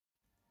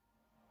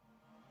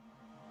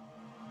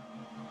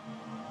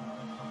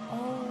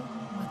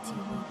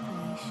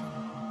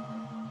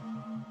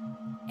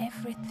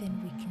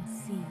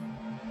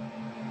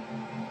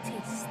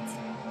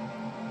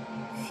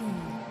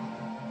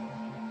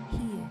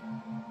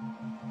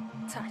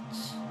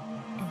touch,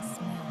 and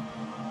smell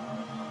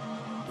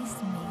is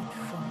made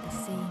from the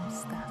same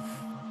stuff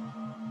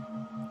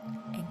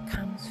and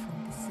comes from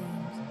the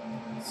same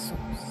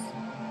source.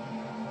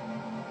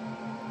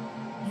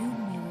 You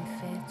may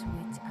refer to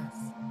it as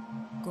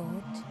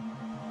God,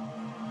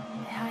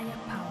 a higher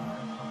power,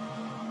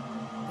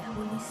 the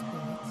Holy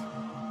Spirit,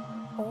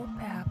 or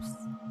perhaps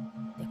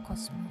the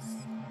cosmos.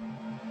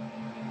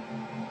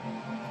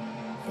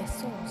 The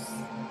source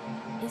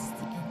is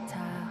the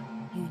entire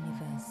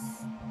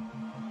universe,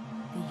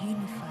 the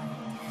unified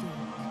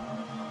field,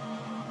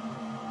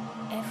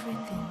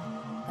 everything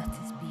that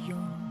is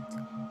beyond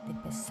the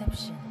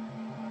perception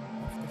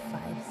of the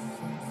five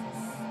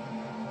senses.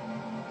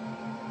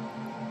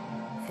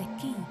 The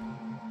key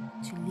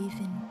to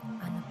living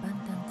an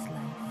abundant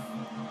life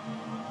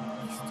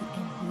is to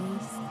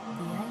embrace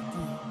the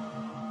idea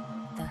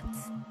that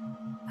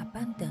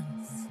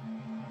abundance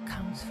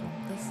comes from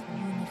this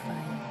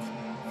unified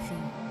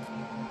field.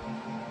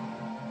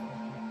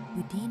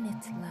 Within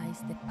it lies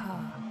the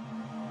power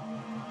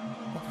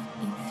of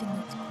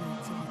infinite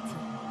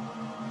creativity,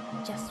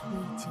 just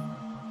waiting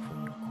for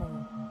your call.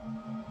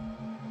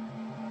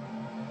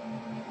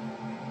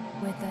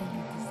 Whether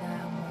you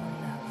desire more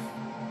love,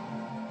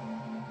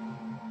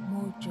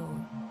 more joy,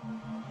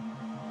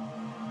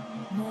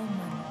 more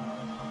money,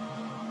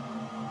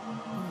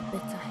 or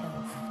better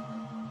health,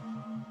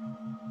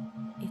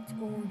 it's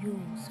all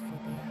yours for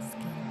the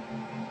asking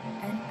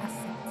and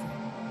accepting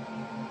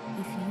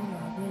if you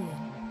are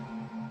willing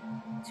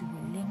to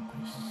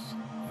relinquish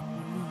and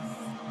release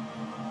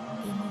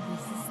any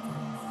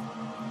resistance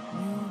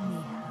you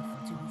may have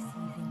to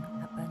receiving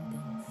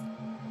abundance.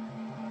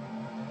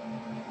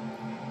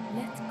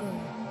 Let go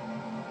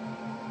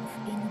of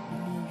any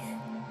belief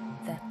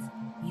that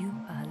you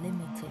are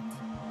limited.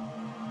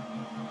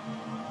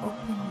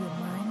 Open your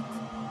mind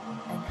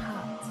and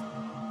heart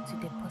to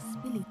the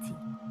possibility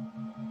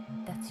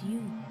that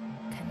you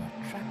can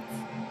attract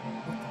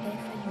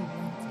whatever you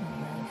want in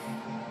life,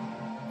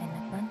 and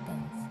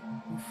abundance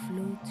will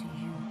flow to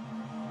you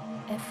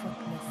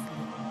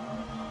effortlessly.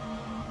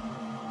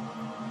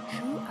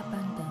 True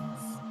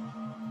abundance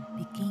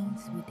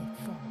begins with a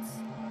thought,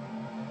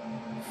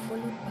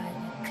 followed by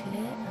a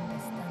clear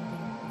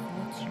understanding of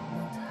what you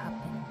want to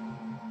happen,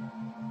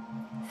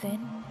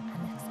 then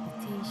an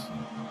expectation,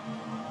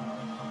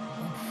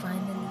 and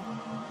finally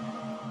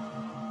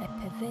a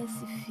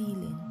pervasive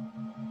feeling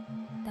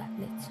that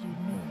lets you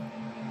know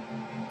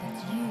that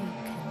you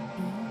can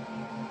be,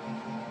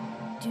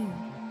 do,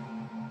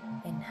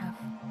 and have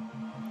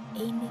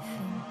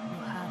anything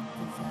your heart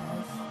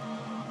desires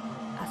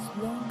as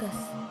long as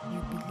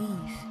you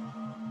believe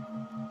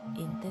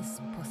in this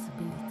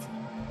possibility.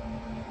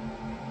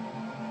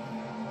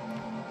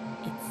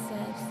 It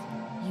serves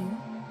you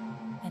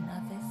and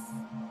others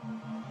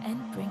and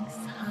brings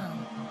harm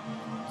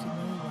to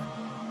no one.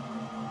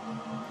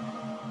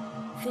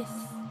 This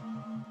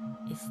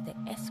is the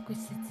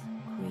exquisite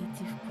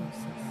creative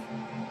process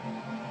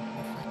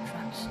of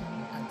attraction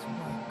at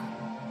work,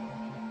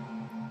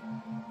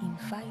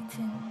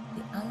 inviting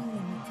the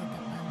unlimited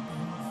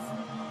abundance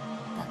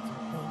that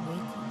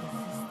already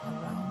exists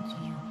around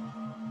you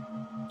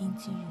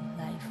into your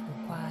life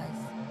requires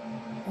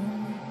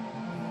only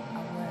your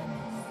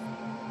awareness,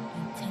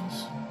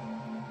 intention,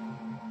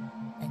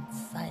 and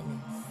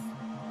silence.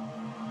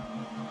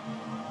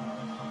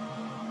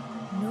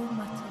 No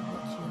matter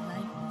what your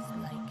life was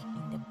like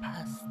in the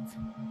past,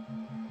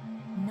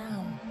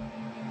 now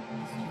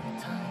is your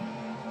time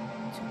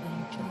to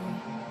enjoy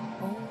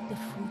all the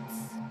fruits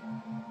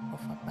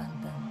of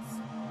abundance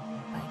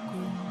by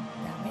going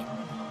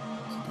directly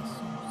to the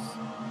source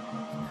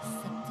and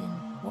accepting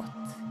what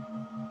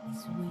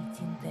is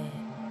waiting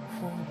there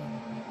for you.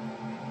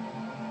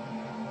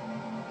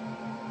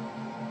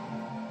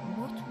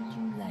 What would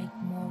you like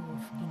more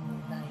of in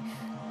your life?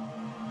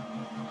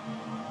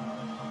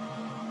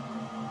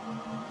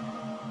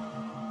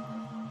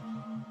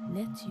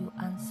 Let your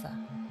answer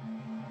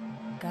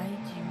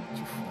guide you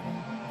to form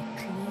a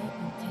clear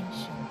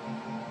intention